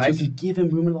 If you can give him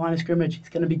room in the line of scrimmage, he's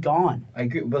going to be gone. I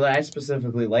agree. What I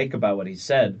specifically like about what he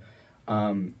said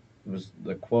was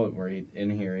the quote where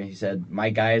he said,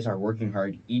 "My guys are working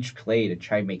hard each play to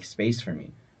try and make space for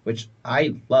me," which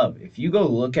I love. If you go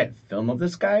look at film of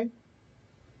this guy,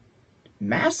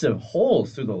 massive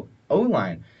holes through the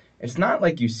O-line. It's not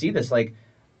like you see this like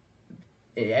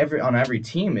on every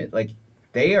team.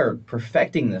 They are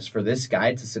perfecting this for this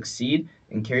guy to succeed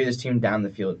and carry this team down the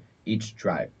field each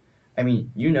drive. I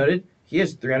mean, you noted he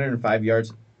has 305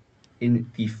 yards in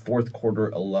the 4th quarter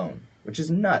alone, which is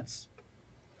nuts.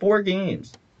 4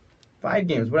 games, 5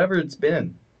 games, whatever it's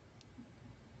been.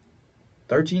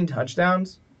 13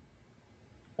 touchdowns,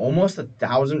 almost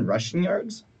 1,000 rushing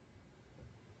yards.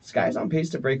 This guy's on pace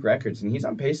to break records, and he's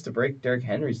on pace to break Derrick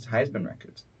Henry's Heisman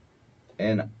records.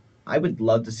 And I would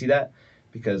love to see that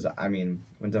because, I mean,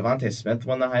 when Devontae Smith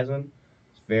won the Heisman,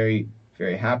 I was very,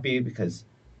 very happy because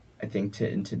I think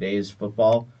in today's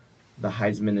football, the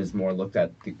Heisman is more looked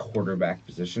at the quarterback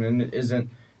position, and it isn't.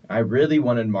 I really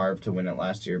wanted Marv to win it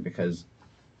last year because,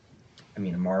 I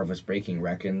mean, Marv was breaking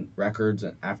records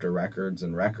after records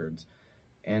and records,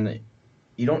 and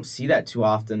you don't see that too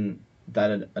often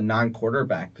that a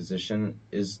non-quarterback position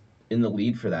is in the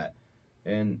lead for that.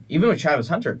 And even with Travis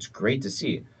Hunter, it's great to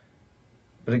see.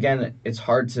 But again, it's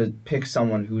hard to pick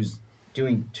someone who's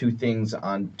doing 2 things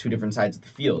on 2 different sides of the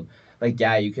field. Like,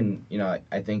 yeah, you can,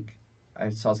 I think I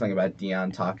saw something about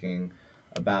Deion talking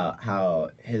about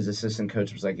how his assistant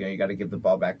coach was like, you got to give the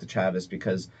ball back to Travis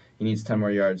because he needs 10 more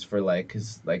yards for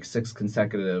his 6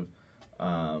 consecutive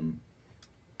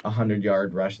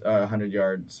 100-yard rush, 100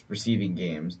 yards receiving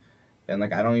games. And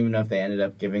I don't even know if they ended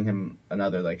up giving him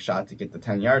another shot to get the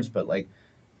 10 yards, but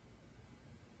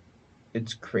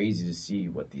it's crazy to see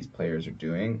what these players are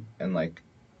doing. And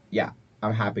yeah,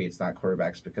 I'm happy it's not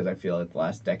quarterbacks because I feel like the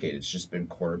last decade it's just been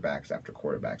quarterbacks after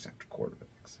quarterbacks after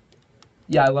quarterbacks.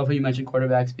 Yeah, I love how you mentioned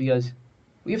quarterbacks because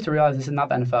we have to realize this is not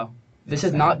the NFL. This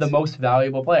is not the most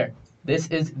valuable player. This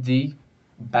is the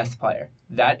best player.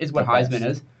 That is what Heisman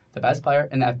is, the best player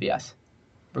in the FBS,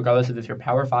 regardless of if you're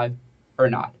Power 5 or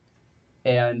not.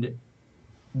 And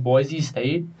Boise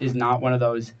State is not one of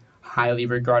those highly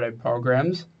regarded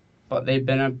programs, but they've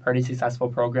been a pretty successful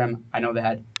program. I know they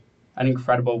had an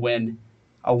incredible win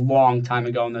a long time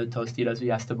ago in the Tostitos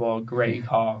Fiesta Bowl. Great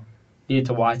call. Needed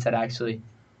to watch that actually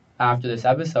after this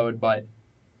episode, but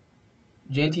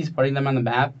J&T's putting them on the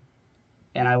map,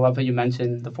 and I love how you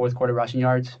mentioned the 4th quarter rushing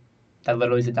yards. That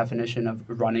literally is the definition of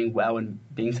running well and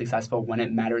being successful when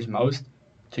it matters most,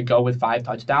 to go with 5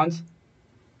 touchdowns.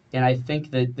 And I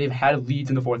think that they've had leads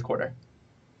in the 4th quarter.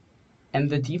 And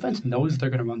the defense knows they're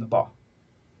going to run the ball.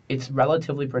 It's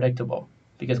relatively predictable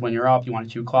because when you're up, you want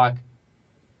to chew clock.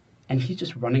 And he's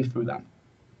just running through them.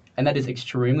 And that is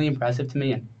extremely impressive to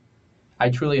me. And I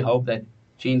truly hope that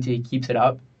J&T keeps it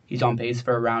up. He's on pace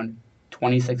for around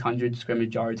 2,600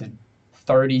 scrimmage yards and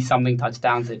 30-something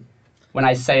touchdowns. When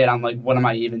I say it, I'm like, what am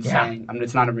I even saying? I mean,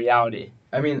 it's not a reality.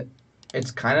 I mean, it's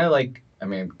kind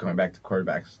of going back to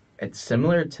quarterbacks, it's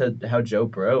similar to how Joe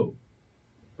Burrow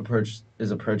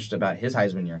is approached about his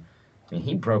Heisman year. I mean,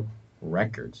 he broke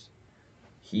records.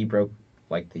 He broke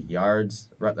the yards,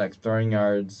 throwing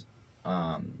yards,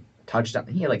 touchdown.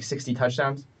 He had 60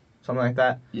 touchdowns, something like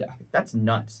that. Yeah. That's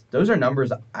nuts. Those are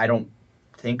numbers I don't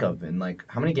think of in like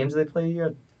how many games do they play a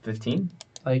year? 15?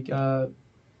 Like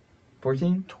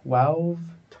 14? 12.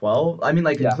 12? I mean,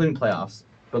 like Yeah. including playoffs.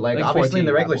 But like, Like obviously in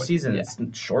the 14, regular yeah, season, 14,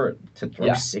 it's short. To throw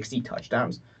Yeah. 60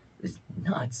 touchdowns is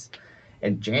nuts.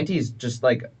 And Janty's just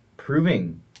like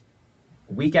proving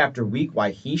week after week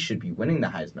why he should be winning the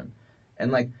Heisman.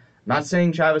 And like, not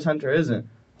saying Travis Hunter isn't,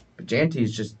 but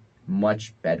Janty's just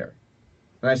much better.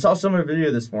 And I saw some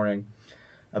video this morning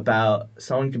about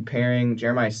someone comparing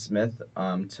Jeremiah Smith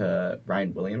to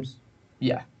Ryan Williams.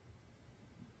 Yeah.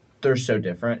 They're so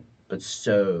different, but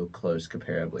so close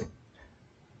comparably.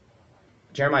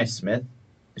 Jeremiah Smith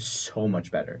is so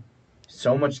much better.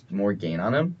 So much more gain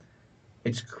on him.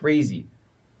 It's crazy.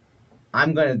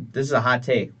 This is a hot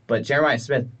take, but Jeremiah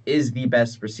Smith is the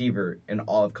best receiver in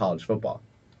all of college football.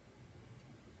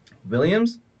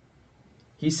 Williams,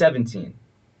 he's 17.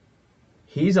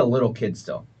 He's a little kid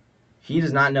still. He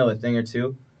does not know a thing or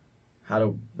two how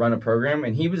to run a program,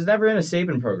 and he was never in a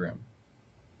Saban program.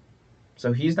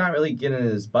 So he's not really getting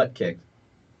his butt kicked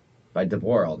by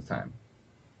DeBoer all the time.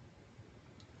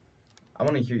 I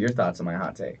want to hear your thoughts on my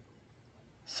hot take.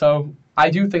 So I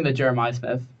do think that Jeremiah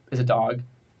Smith is a dog.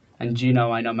 And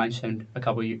Gino, I know, mentioned a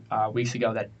couple weeks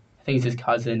ago that I think he's his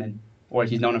cousin, or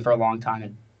he's known him for a long time.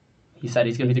 And he said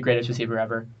he's going to be the greatest receiver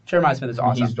ever. Jeremiah Smith is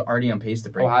awesome. He's already on pace to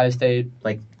break Ohio State.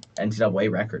 like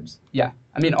NCAA records. Yeah.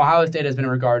 I mean, Ohio State has been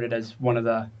regarded as one of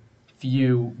the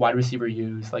few wide receiver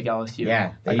U's, like LSU.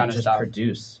 Yeah, they that kind just of stuff.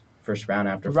 produce first round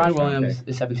after Ryan first round Williams pick.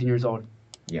 is 17 years old.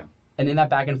 Yeah. And in that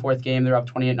back and forth game, they're up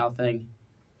 28-0.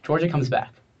 Georgia comes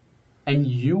back. And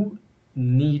you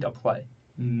need a play.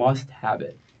 Must have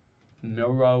it.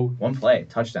 Milrow. One play,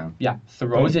 touchdown. Yeah,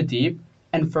 throws it deep.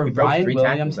 And for He broke Ryan 3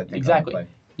 Williams, tackles, I think, exactly. on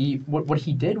What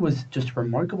he did was just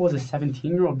remarkable as a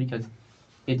 17-year-old because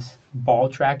it's ball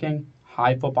tracking,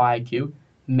 high football IQ,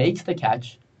 makes the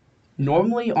catch.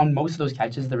 Normally, on most of those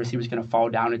catches, the receiver's going to fall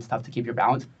down. It's tough to keep your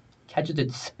balance. Catches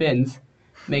it, spins,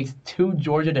 makes 2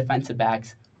 Georgia defensive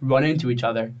backs run into each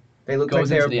other. They looked like goes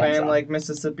they into were the end playing zone. like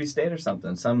Mississippi State or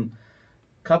something, some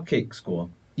cupcake school.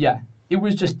 Yeah, it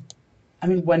was just, I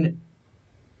mean,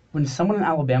 when someone in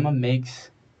Alabama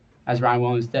makes, as Ryan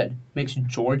Williams did, makes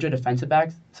Georgia defensive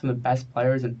backs, some of the best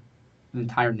players in the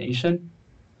entire nation,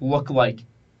 look like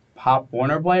Pop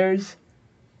Warner players,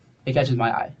 it catches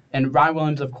my eye. And Ryan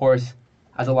Williams, of course,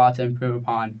 has a lot to improve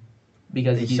upon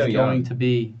because he's so going young. to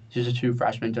be just a true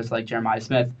freshman, just like Jeremiah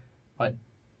Smith. But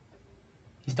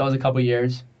he still has a couple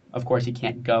years. Of course, he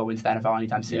can't go into the NFL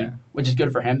anytime soon, Yeah. which is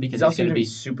good for him because He's he's also going to be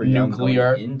super young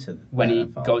nuclear going into the when he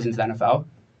NFL. goes into the NFL.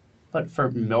 But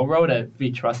for Milrow to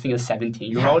be trusting a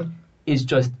 17-year-old is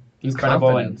just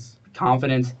incredible. And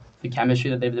confidence, the chemistry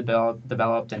that they've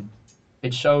developed, and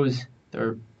it shows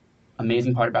the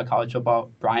amazing part about college football.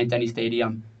 Bryant-Denny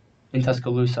Stadium in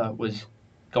Tuscaloosa was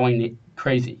going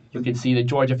crazy. You could see the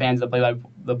Georgia fans that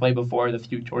played before, the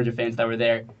few Georgia fans that were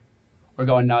there, were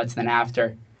going nuts. And then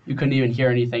after, you couldn't even hear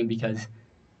anything because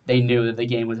they knew that the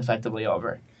game was effectively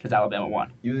over because Alabama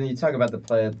won. You talk about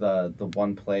the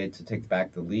one play to take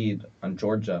back the lead on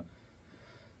Georgia.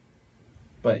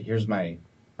 But here's my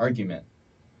argument.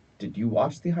 Did you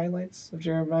watch the highlights of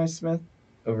Jeremiah Smith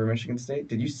over Michigan State?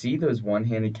 Did you see those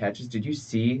one-handed catches? Did you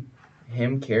see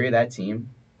him carry that team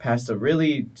past a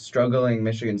really struggling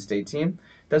Michigan State team?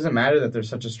 Doesn't matter that they're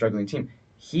such a struggling team.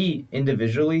 He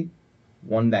individually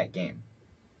won that game.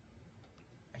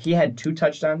 He had 2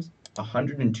 touchdowns,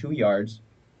 102 yards.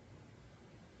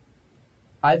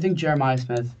 I think Jeremiah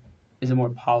Smith is a more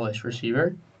polished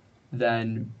receiver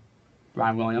than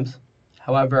Ryan Williams.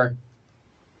 However,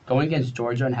 going against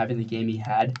Georgia and having the game he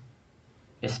had,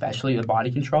 especially the body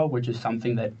control, which is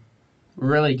something that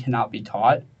really cannot be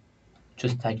taught,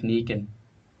 just technique and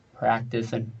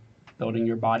practice and building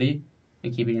your body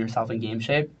and keeping yourself in game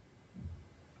shape,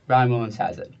 Ryan Williams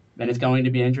has it. And it's going to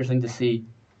be interesting to see,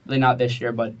 really not this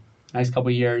year, but next couple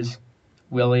of years,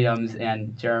 Williams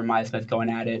and Jeremiah Smith going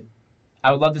at it.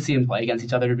 I would love to see them play against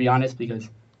each other, to be honest, because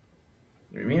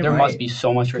there must be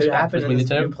so much Could respect happen between in the this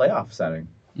two. new playoff setting.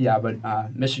 Yeah,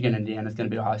 but Michigan, Indiana is going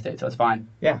to be Ohio State, so it's fine.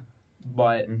 Yeah.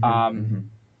 But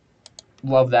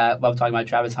love that. Love talking about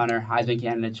Travis Hunter, Heisman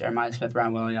candidate, Jeremiah Smith,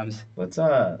 Ryan Williams.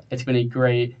 It's been a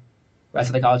great rest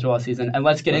of the college football season, and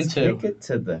let's take it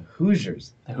to the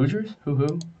Hoosiers. The Hoosiers.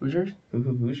 Hoosiers.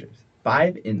 Hoosiers.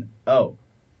 5-0,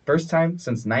 first time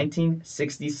since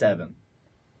 1967.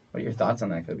 What are your thoughts on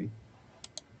that, Coby?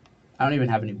 I don't even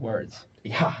have any words.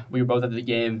 Yeah. We were both at the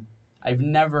game. I've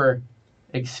never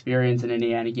experienced an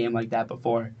Indiana game like that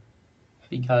before,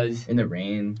 because in the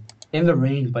rain,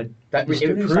 but that the it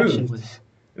student proved section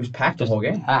it was packed the whole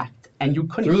game. Packed, and you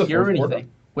couldn't hear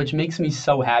anything, which makes me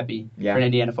so happy for an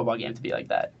Indiana football game to be like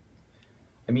that.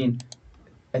 I mean,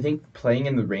 I think playing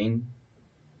in the rain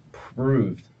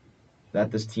proved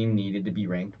that this team needed to be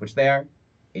ranked, which they are,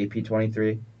 AP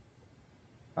 23.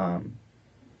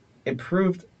 It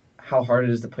proved how hard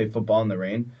it is to play football in the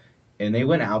rain, and they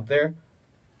went out there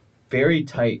very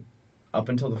tight up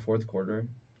until the fourth quarter,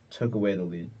 took away the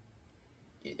lead.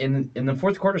 In the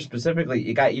fourth quarter specifically,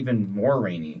 it got even more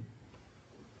rainy,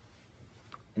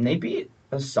 and they beat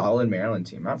a solid Maryland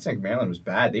team. I'm not saying Maryland was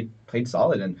bad; they played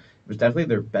solid, and it was definitely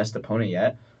their best opponent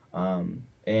yet.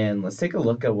 And let's take a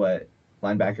look at what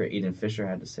linebacker Aiden Fisher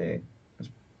had to say in his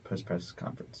post-press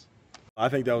conference. I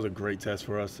think that was a great test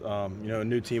for us. A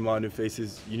new team, all new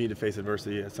faces. You need to face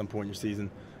adversity at some point in your season.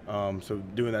 So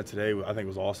doing that today, I think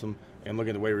was awesome. And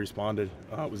looking at the way we responded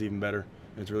was even better.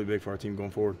 And it's really big for our team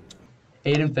going forward.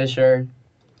 Aiden Fisher,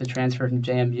 the transfer from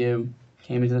JMU,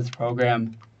 came into this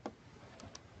program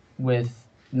with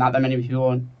not that many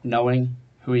people knowing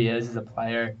who he is as a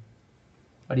player.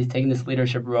 But he's taking this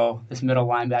leadership role, this middle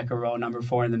linebacker role, number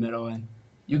 4 in the middle. And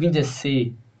you can just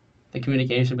see the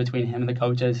communication between him and the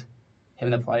coaches,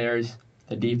 him and the players,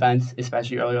 the defense,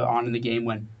 especially earlier on in the game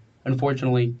when,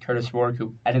 unfortunately, Curtis Rourke,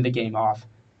 who ended the game off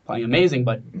playing amazing,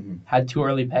 but had 2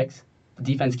 early picks. The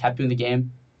defense kept doing the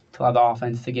game to allow the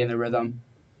offense to gain the rhythm,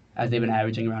 as they've been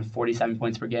averaging around 47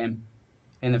 points per game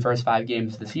in the first 5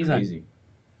 games of the season. Crazy.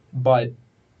 But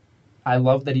I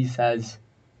love that he says,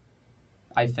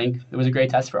 I think it was a great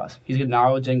test for us. He's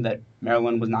acknowledging that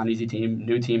Maryland was not an easy team,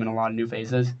 new team, and a lot of new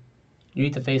faces. You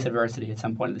need to face adversity at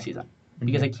some point in the season.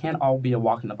 Because it can't all be a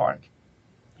walk in the park.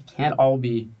 It can't all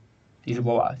be these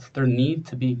blowouts. There need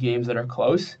to be games that are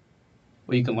close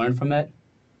where you can learn from it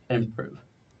and improve.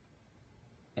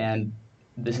 And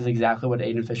this is exactly what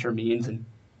Aiden Fisher means. And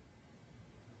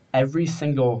every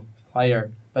single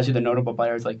player, especially the notable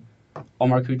players like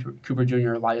Omar Cooper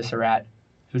Jr., Elias Surratt,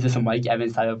 who's just a Mike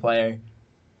Evans type of player,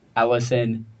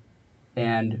 Ellison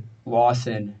and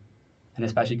Lawson, and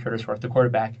especially Curtis Rourke, the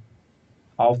quarterback,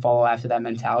 all follow after that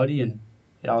mentality, and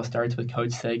it all starts with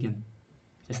Coach Sig and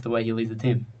just the way he leads the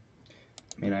team.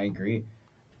 I mean, I agree.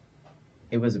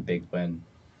 It was a big win.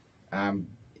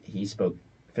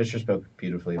 Fisher spoke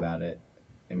beautifully about it.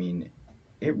 I mean,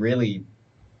 it really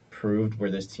proved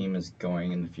where this team is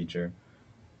going in the future.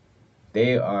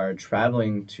 They are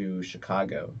traveling to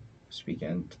Chicago this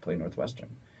weekend to play Northwestern.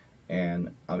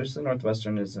 And obviously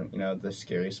Northwestern isn't, the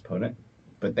scariest opponent,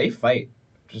 but they fight.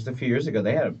 Just a few years ago,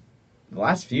 the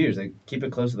last few years, they keep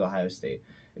it close to Ohio State.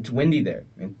 It's windy there,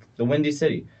 in the Windy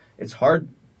City. It's hard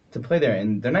to play there,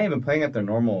 and they're not even playing at their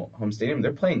normal home stadium.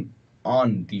 They're playing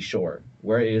on the shore,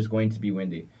 where it is going to be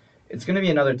windy. It's going to be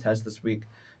another test this week.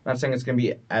 I'm not saying it's going to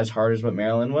be as hard as what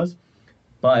Maryland was,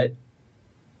 but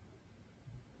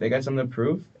they got something to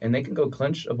prove, and they can go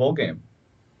clinch a bowl game.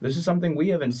 This is something we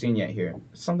haven't seen yet here.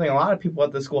 It's something a lot of people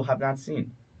at the school have not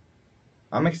seen.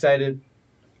 I'm excited.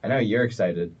 I know you're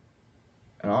excited.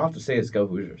 And I'll have to say it's go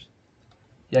Hoosiers.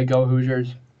 Yeah, go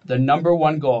Hoosiers. The number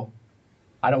one goal,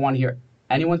 I don't want to hear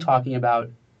anyone talking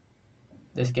about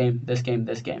this game.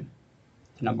 The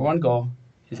number one goal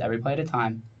is every play at a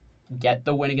time. Get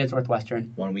the win against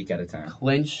Northwestern. 1 week at a time.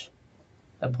 Clinch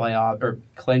the playoff, or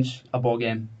clinch a bowl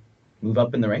game. Move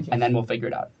up in the rankings. And then we'll figure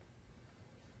it out.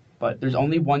 But there's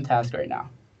only one task right now,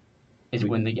 is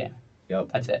win the game. Yep.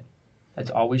 That's it. That's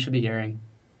all we should be hearing.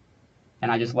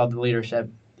 And I just love the leadership.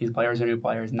 These players are new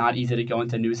players. Not easy to go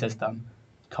into a new system.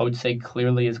 Coach Sig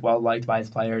clearly is well-liked by his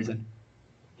players, and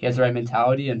he has the right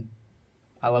mentality, and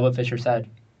I love what Fisher said.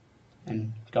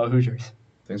 And go Hoosiers.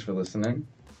 Thanks for listening,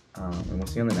 and we'll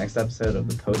see you on the next episode of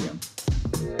The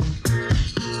Podium.